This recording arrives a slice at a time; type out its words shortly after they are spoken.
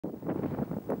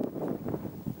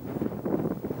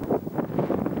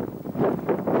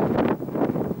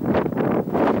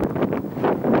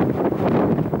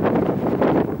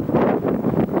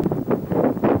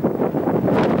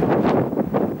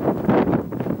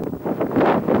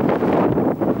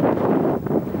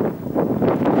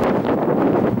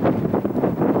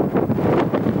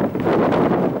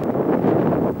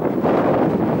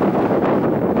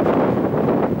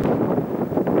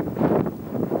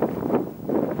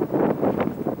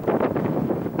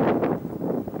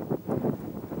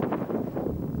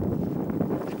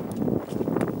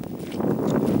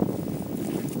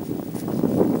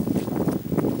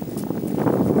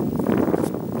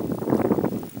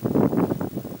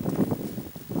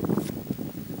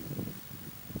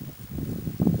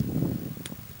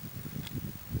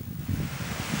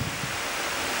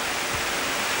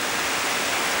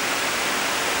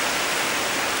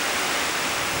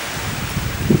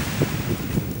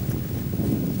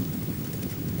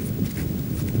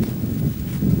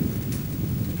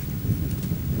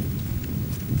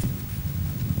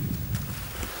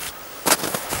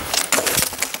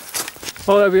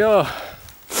Oh, there we are.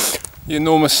 The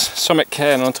enormous summit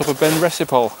cairn on top of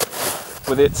Benvironment,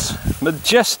 with its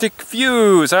majestic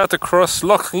views out across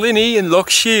Loch Linney and Loch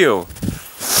Shiel.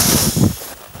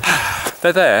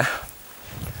 They're there,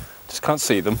 just can't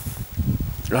see them.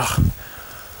 Ugh.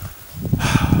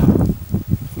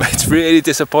 It's really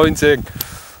disappointing.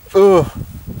 Ugh.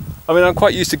 I mean, I'm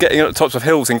quite used to getting at the tops of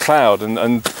hills in cloud,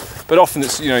 but often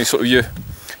it's, you know, you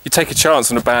take a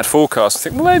chance on a bad forecast and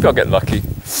think, well, maybe I'll get lucky.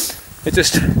 It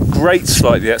just grates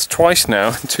slightly. That's twice now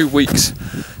in 2 weeks,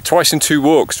 twice in 2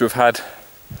 walks to have had,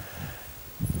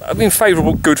 I mean,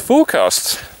 favourable, good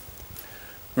forecasts,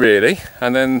 really,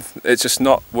 and then it's just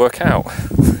not work out.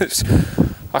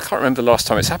 I can't remember the last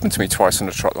time it's happened to me twice on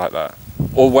a trot like that,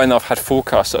 or when I've had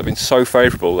forecasts that have been so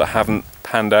favourable that haven't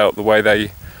panned out the way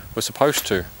they were supposed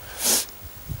to.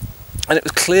 And it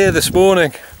was clear this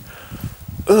morning.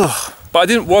 Ugh. But I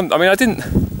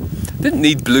didn't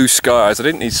need blue skies. I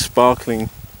didn't need sparkling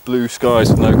blue skies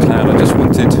with no cloud. I just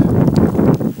wanted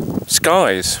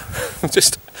skies.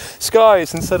 Just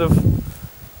skies instead of,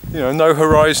 you know, no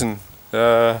horizon.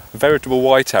 Veritable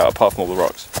whiteout apart from all the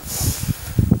rocks.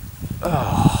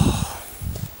 Oh,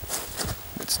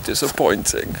 it's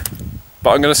disappointing.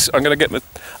 But I'm gonna get my.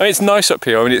 I mean, it's nice up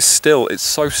here. I mean, it's still. It's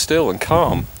so still and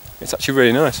calm. It's actually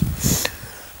really nice.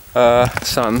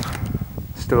 Sun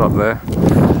still up there.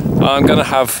 I'm gonna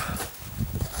have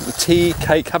the tea,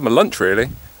 cake, have my lunch really,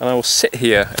 and I will sit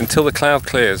here until the cloud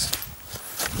clears.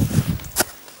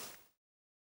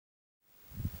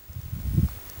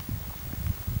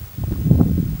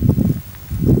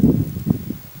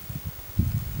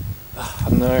 I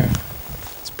know.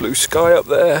 It's blue sky up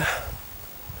there.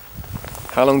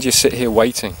 How long do you sit here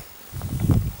waiting?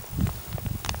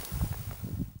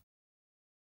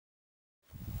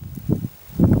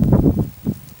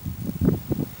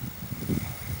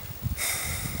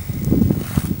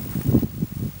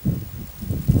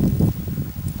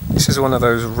 This is one of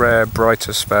those rare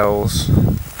brighter spells.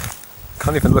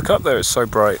 Can't even look up there, it's so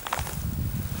bright.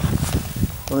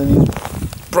 One of these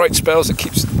bright spells that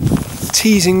keeps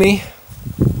teasing me.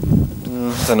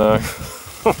 I don't know.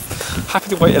 Happy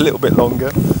to wait a little bit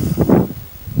longer.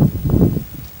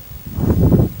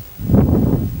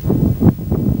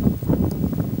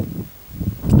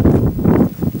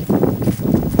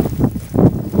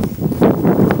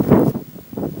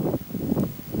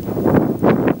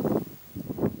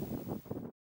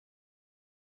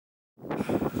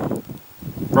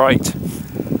 Right,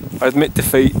 I admit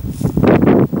defeat.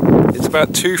 It's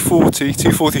about 2:40,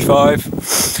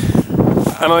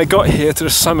 2:45, and I got here to the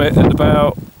summit at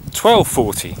about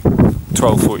 12:40,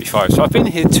 12:45. So I've been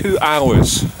here 2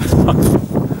 hours.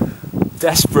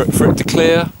 Desperate for it to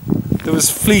clear. There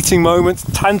was fleeting moments,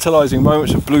 tantalising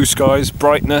moments of blue skies,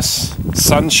 brightness,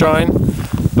 sunshine.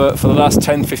 But for the last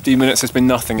 10-15 minutes there's been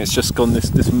nothing. It's just gone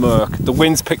this murk. The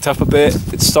wind's picked up a bit,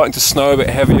 it's starting to snow a bit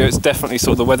heavier, it's definitely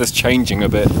sort of, the weather's changing a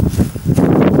bit.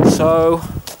 So,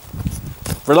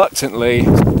 reluctantly,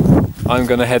 I'm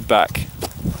going to head back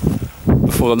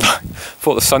before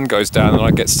the sun goes down and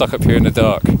I get stuck up here in the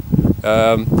dark.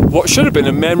 What should have been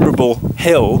a memorable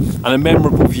hill and a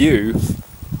memorable view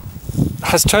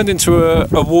has turned into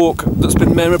a walk that's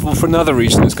been memorable for another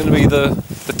reason. It's going to be the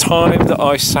time that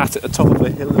I sat at the top of a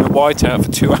hill in a whiteout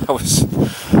for 2 hours,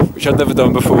 which I'd never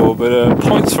done before, but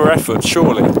points for effort,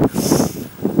 surely.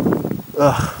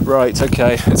 Right,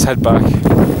 okay, let's head back.